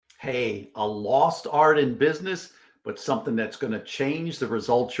Hey, a lost art in business, but something that's going to change the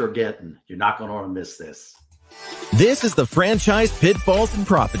results you're getting. You're not going to want to miss this. This is the Franchise Pitfalls and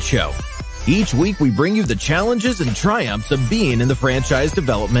Profit Show. Each week, we bring you the challenges and triumphs of being in the franchise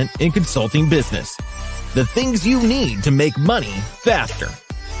development and consulting business. The things you need to make money faster.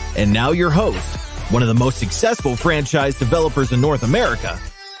 And now your host, one of the most successful franchise developers in North America,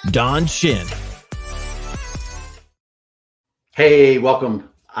 Don Shin. Hey, welcome.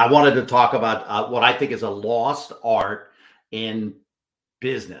 I wanted to talk about what I think is a lost art in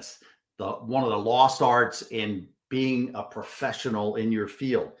business. One of the lost arts in being a professional in your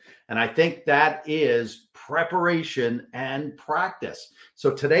field. And I think that is preparation and practice.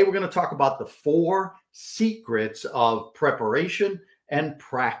 So today we're going to talk about the 4 secrets of preparation and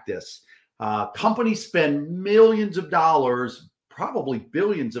practice. Companies spend millions of dollars, probably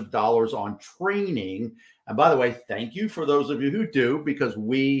billions of dollars on training. And by the way, thank you for those of you who do, because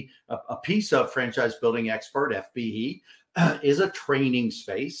a piece of Franchise Building Expert, FBE, is a training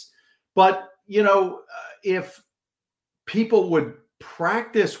space. But, if people would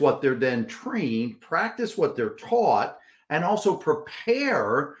practice what they're then trained, practice what they're taught, and also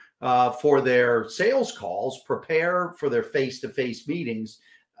prepare for their sales calls, prepare for their face-to-face meetings,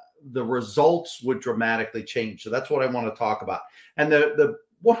 the results would dramatically change. So that's what I want to talk about. And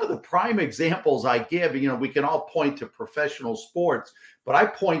one of the prime examples I give, we can all point to professional sports, but I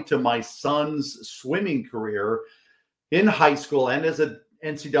point to my son's swimming career in high school and as an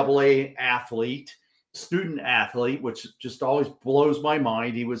NCAA athlete, student athlete, which just always blows my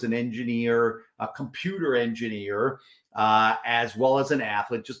mind. He was an engineer, a computer engineer, as well as an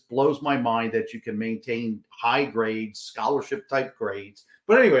athlete. Just blows my mind that you can maintain high grades, scholarship type grades.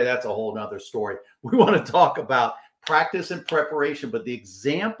 But anyway, that's a whole nother story. We want to talk about practice and preparation. But the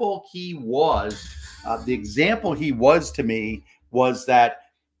example he was to me was that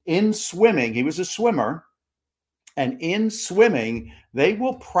in swimming, he was a swimmer. And in swimming, they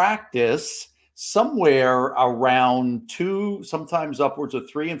will practice somewhere around 2, sometimes upwards of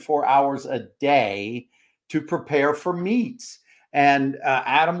 3 and 4 hours a day to prepare for meets. And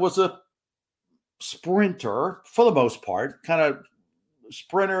Adam was a sprinter for the most part, kind of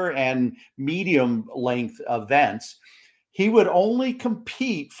sprinter and medium length events. He would only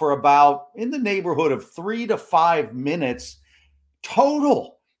compete for about in the neighborhood of 3 to 5 minutes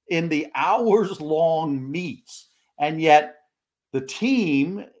total in the hours long meets. And yet the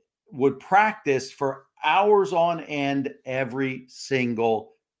team would practice for hours on end every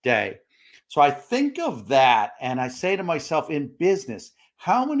single day. So I think of that and I say to myself, in business,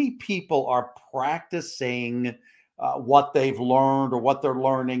 how many people are practicing what they've learned or what they're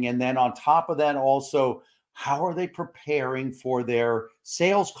learning? And then on top of that, also, how are they preparing for their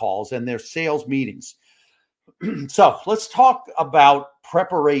sales calls and their sales meetings? So let's talk about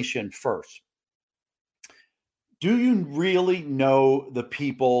preparation first. Do you really know the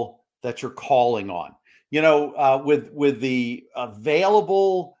people that you're calling on? With the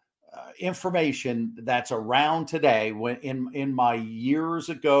available information that's around today, when in my years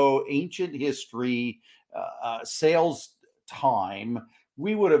ago, ancient history, sales time,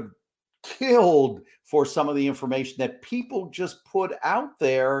 we would have killed for some of the information that people just put out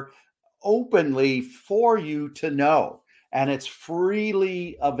there openly for you to know. And it's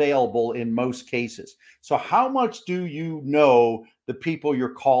freely available in most cases. So how much do you know the people you're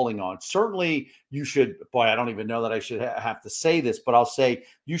calling on? Certainly you should, I don't even know that I should have to say this, but I'll say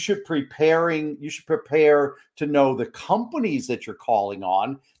you should prepare to know the companies that you're calling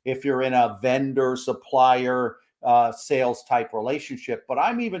on if you're in a vendor, supplier, sales type relationship. But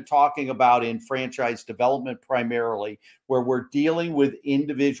I'm even talking about in franchise development primarily, where we're dealing with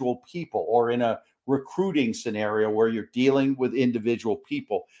individual people, or in a recruiting scenario where you're dealing with individual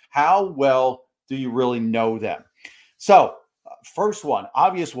people. How well do you really know them? So first one,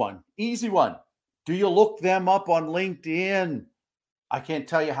 obvious one, easy one. Do you look them up on LinkedIn? I can't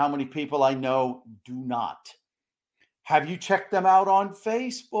tell you how many people I know do not. Have you checked them out on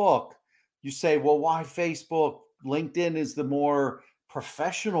Facebook? You say, well, why Facebook? LinkedIn is the more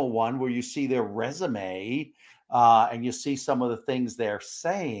professional one where you see their resume and you see some of the things they're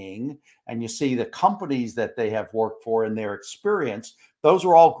saying, and you see the companies that they have worked for and their experience. Those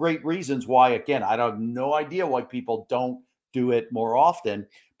are all great reasons why, again, I have no idea why people don't do it more often.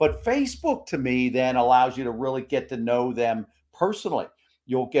 But Facebook, to me, then allows you to really get to know them personally.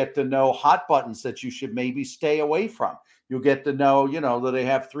 You'll get to know hot buttons that you should maybe stay away from. You'll get to know, that they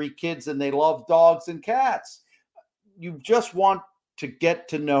have 3 kids and they love dogs and cats. You just want to get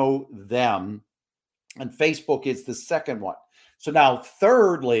to know them. And Facebook is the second one. So now,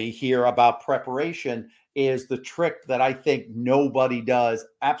 thirdly, here about preparation is the trick that I think nobody does.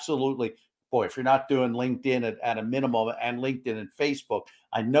 Absolutely. Boy, if you're not doing LinkedIn at a minimum, and LinkedIn and Facebook,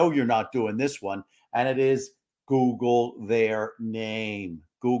 I know you're not doing this one. And it is Google their name.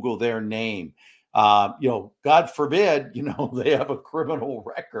 Google their name. God forbid, they have a criminal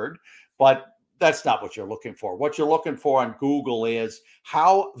record, but that's not what you're looking for. What you're looking for on Google is,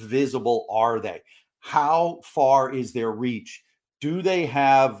 how visible are they? How far is their reach? Do they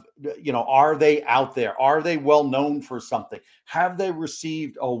have, are they out there? Are they well known for something? Have they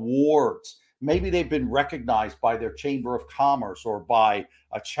received awards? Maybe they've been recognized by their chamber of commerce or by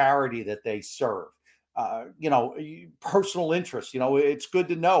a charity that they serve. Personal interest. It's good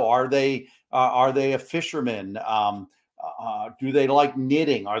to know. Are they a fisherman? Do they like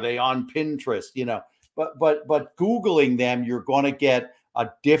knitting? Are they on Pinterest? But Googling them, you're going to get a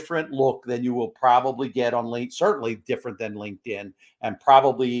different look than you will probably get on LinkedIn, certainly different than LinkedIn, and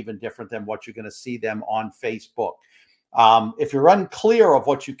probably even different than what you're going to see them on Facebook. If you're unclear of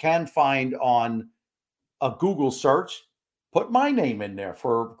what you can find on a Google search, put my name in there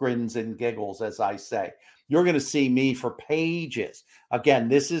for grins and giggles, as I say. You're going to see me for pages. Again,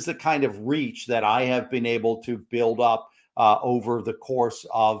 this is the kind of reach that I have been able to build up over the course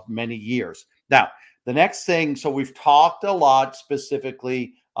of many years. Now, the next thing, so we've talked a lot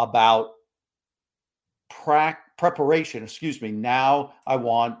specifically about preparation. Now I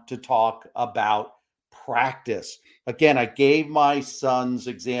want to talk about practice. Again, I gave my son's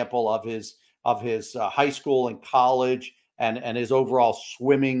example of his high school and college and his overall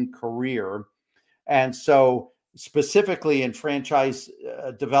swimming career. And so specifically in franchise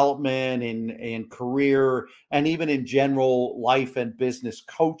development, in career, and even in general life and business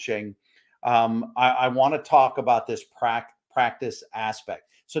coaching, I want to talk about this practice aspect.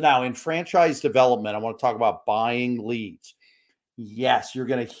 So now in franchise development, I want to talk about buying leads. Yes, you're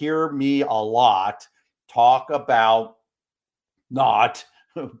going to hear me a lot talk about not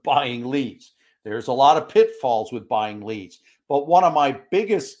buying leads. There's a lot of pitfalls with buying leads. But one of my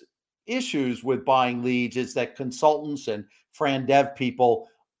biggest issues with buying leads is that consultants and Fran Dev people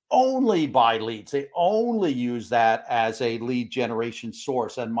only buy leads. They only use that as a lead generation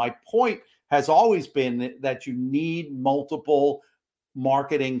source. And my point has always been that you need multiple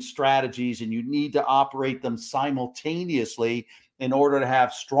marketing strategies and you need to operate them simultaneously in order to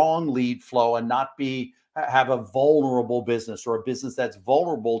have strong lead flow and not have a vulnerable business or a business that's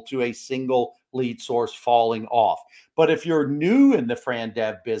vulnerable to a single lead source falling off. But if you're new in the Fran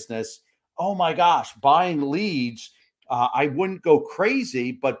Dev business, oh my gosh, buying leads, I wouldn't go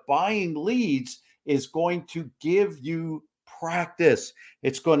crazy, but buying leads is going to give you practice.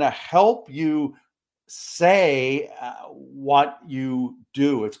 It's going to help you say what you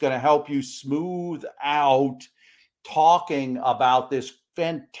do. It's going to help you smooth out talking about this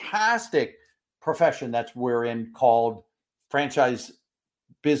fantastic profession that's we're in called franchise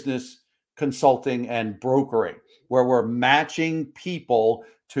business consulting and brokering, where we're matching people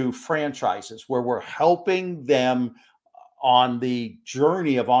to franchises, where we're helping them on the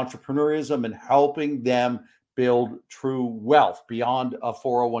journey of entrepreneurism and helping them build true wealth beyond a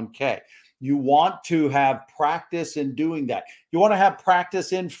 401k. You want to have practice in doing that. You want to have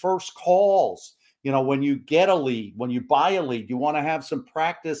practice in first calls. When you get a lead, when you buy a lead, you want to have some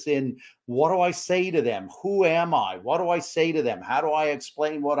practice in, what do I say to them? Who am I? What do I say to them? How do I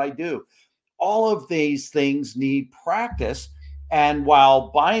explain what I do? All of these things need practice. And while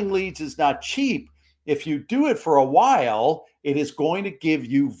buying leads is not cheap, if you do it for a while, it is going to give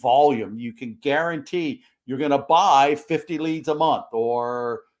you volume. You can guarantee you're going to buy 50 leads a month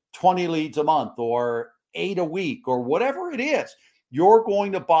or 20 leads a month or 8 a week or whatever it is. You're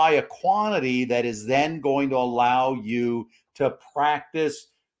going to buy a quantity that is then going to allow you to practice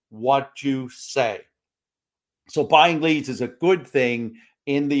what you say. So buying leads is a good thing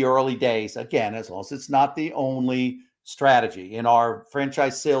in the early days. Again, as long as it's not the only strategy. In our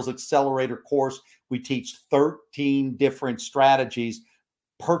Franchise Sales Accelerator course, we teach 13 different strategies.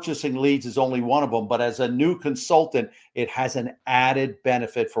 Purchasing leads is only one of them, but as a new consultant, it has an added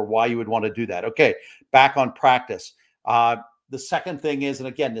benefit for why you would want to do that. Okay, back on practice. The second thing is, and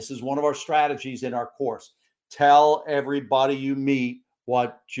again, this is one of our strategies in our course, tell everybody you meet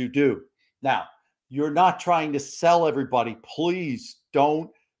what you do. Now, you're not trying to sell everybody. Please don't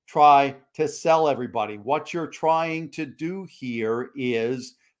try to sell everybody. What you're trying to do here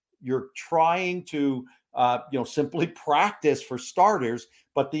is you're trying to simply practice for starters.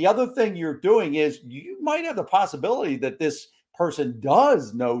 But the other thing you're doing is you might have the possibility that this person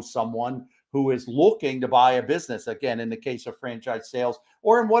does know someone who is looking to buy a business. Again, in the case of franchise sales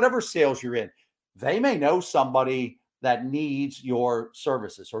or in whatever sales you're in, they may know somebody that needs your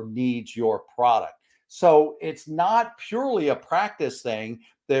services or needs your product. So it's not purely a practice thing.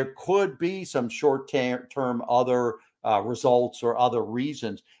 There could be some short-term other results or other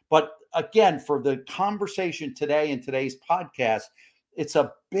reasons. But again, for the conversation today in today's podcast, it's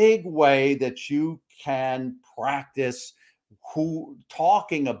a big way that you can practice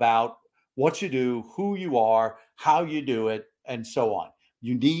talking about what you do, who you are, how you do it, and so on.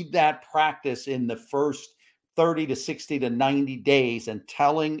 You need that practice in the first 30 to 60 to 90 days, and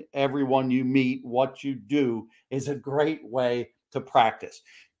telling everyone you meet what you do is a great way to practice.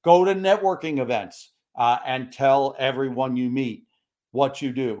 Go to networking events and tell everyone you meet what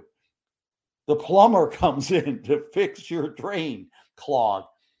you do. The plumber comes in to fix your drain clog.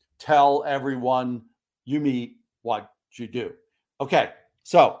 Tell everyone you meet what you do. Okay,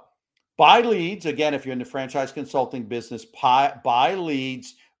 so buy leads. Again, if you're in the franchise consulting business, buy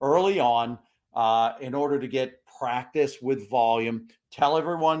leads early on in order to get practice with volume. Tell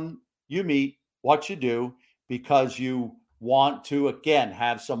everyone you meet what you do, because you want to, again,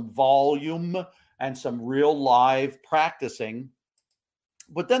 have some volume and some real live practicing.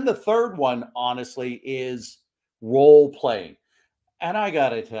 But then the third one, honestly, is role playing. And I got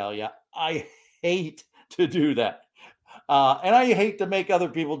to tell you, I hate to do that. And I hate to make other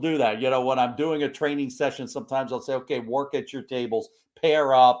people do that. When I'm doing a training session, sometimes I'll say, okay, work at your tables,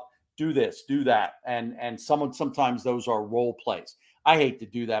 pair up, do this, do that. And sometimes those are role plays. I hate to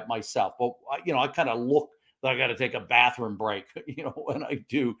do that myself, but I kind of look like I got to take a bathroom break, when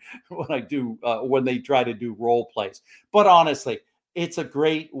they try to do role plays. But honestly, it's a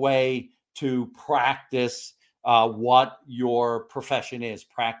great way to practice what your profession is,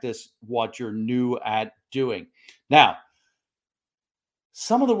 practice what you're new at doing. Now,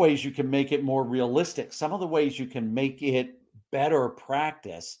 some of the ways you can make it more realistic, some of the ways you can make it better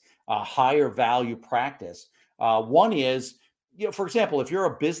practice, higher value practice. One is, for example, if you're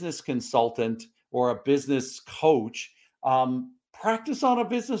a business consultant or a business coach, practice on a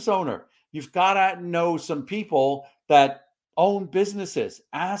business owner. You've got to know some people that own businesses.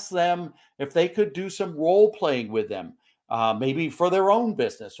 Ask them if they could do some role playing with them, maybe for their own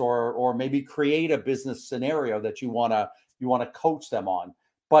business, or maybe create a business scenario that you want to coach them on.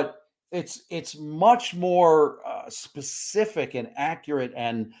 But it's much more specific and accurate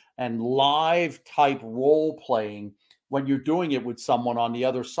and live type role playing when you're doing it with someone on the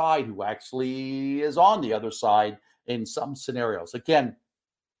other side who actually is on the other side in some scenarios. Again,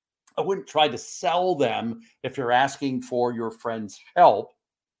 I wouldn't try to sell them if you're asking for your friend's help.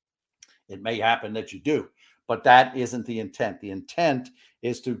 It may happen that you do, but that isn't the intent. The intent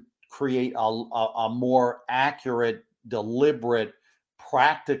is to create a more accurate, deliberate,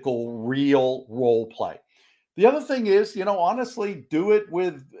 practical, real role play. The other thing is, honestly, do it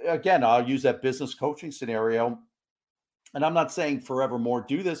with, again, I'll use that business coaching scenario. And I'm not saying forevermore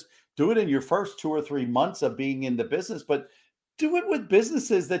do this. Do it in your first 2 or 3 months of being in the business, but do it with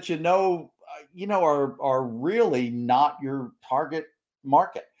businesses that are really not your target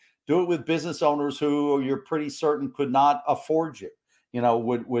market. Do it with business owners who you're pretty certain could not afford you,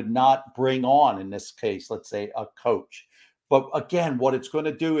 would not bring on, in this case, let's say, a coach. But again, what it's going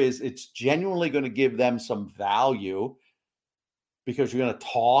to do is it's genuinely going to give them some value, because you're going to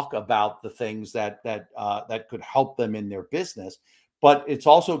talk about the things that could help them in their business. But it's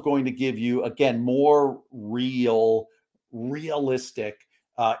also going to give you, again, more realistic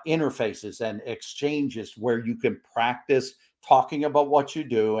interfaces and exchanges where you can practice talking about what you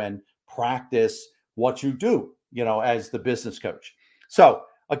do and practice what you do, as the business coach. So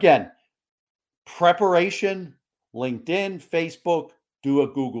again, preparation, LinkedIn, Facebook, do a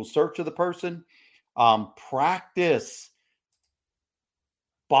Google search of the person, practice,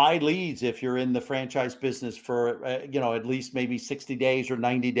 buy leads if you're in the franchise business for, at least maybe 60 days or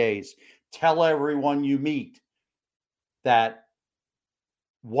 90 days. Tell everyone you meet that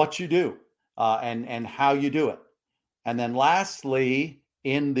what you do and how you do it. And then lastly,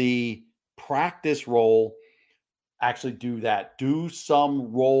 in the practice role, actually do that. Do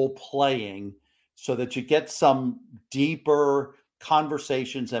some role playing so that you get some deeper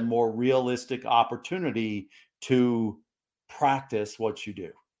conversations and more realistic opportunity to practice what you do.